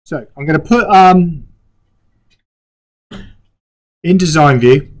So I'm going to put in design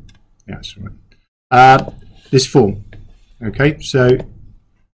view, yeah, that's right, this form. Okay, so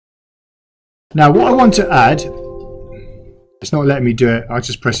now what I want to add, it's not letting me do it. I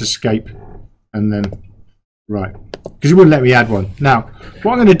just press escape and then right, because it wouldn't let me add one. Now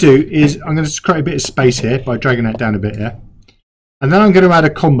what I'm going to do is I'm going to create a bit of space here by dragging that down a bit here, and then I'm going to add a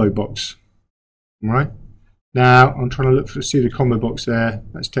combo box. All right, now I'm trying to look for see the combo box there.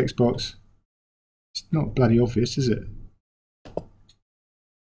 That's text box. It's not bloody obvious, is it?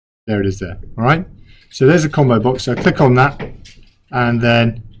 There it is there. All right, so there's a combo box. So I click on that and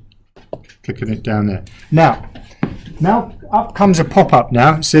then clicking it down there. Now up comes a pop-up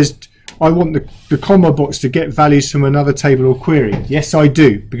now. It says I want the combo box to get values from another table or query. Yes, I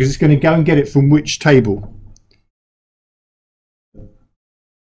do, because it's going to go and get it from which table?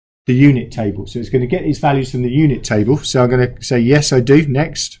 The unit table. So it's going to get these values from the unit table. So I'm going to say yes, I do.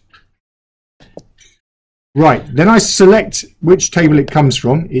 Next. Right, then I select which table it comes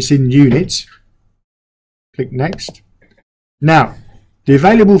from. It's in units. Click next. Now, the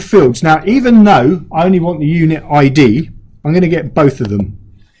available fields. Now, even though I only want the unit ID, I'm going to get both of them.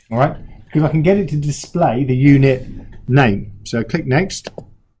 All right, because I can get it to display the unit name. So click next.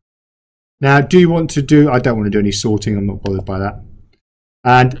 Now, do you want to do? I don't want to do any sorting. I'm not bothered by that.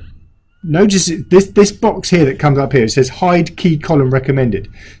 And notice this box here that comes up here, it says hide key column recommended.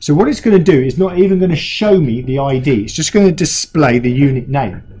 So what it's going to do is not even going to show me the ID. It's just going to display the unit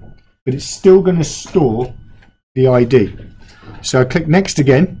name, but it's still going to store the ID. So I click next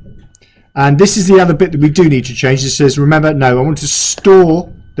again, and this is the other bit that we do need to change. It says remember, no, I want to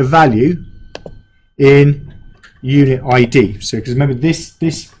store the value in unit ID. So because remember this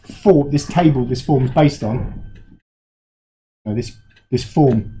table this form is based on this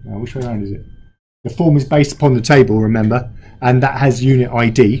form, which way around is it? The form is based upon the table, remember, and that has unit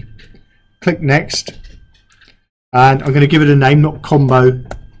ID. Click next, and I'm going to give it a name, not combo,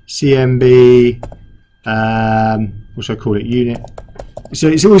 CMB, what should I call it? Unit. So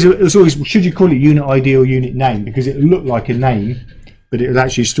it's always should you call it unit ID or unit name, because it will look like a name, but it will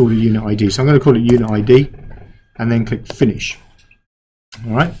actually store the unit ID. So I'm going to call it unit ID, and then click finish.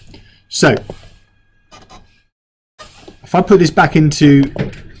 All right. So if I put this back into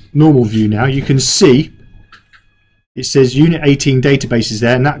normal view now, you can see it says unit 18 database is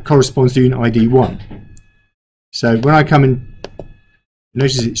there, and that corresponds to unit ID 1. So when I come in,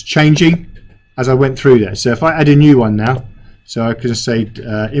 notice it's changing as I went through there. So if I add a new one now, so I can say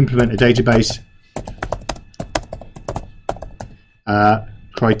implement a database,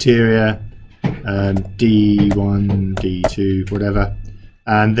 criteria, D1, D2, whatever,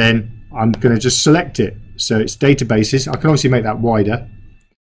 and then I'm going to just select it. So it's databases. I can obviously make that wider,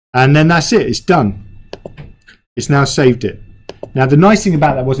 and then that's it. It's done. It's now saved it. Now the nice thing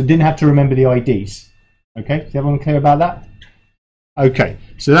about that was I didn't have to remember the IDs. Okay, is everyone clear about that? Okay,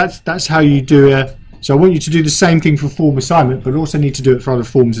 so that's how you do it. So I want you to do the same thing for form assignment, but also need to do it for other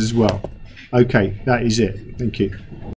forms as well. Okay, that is it. Thank you.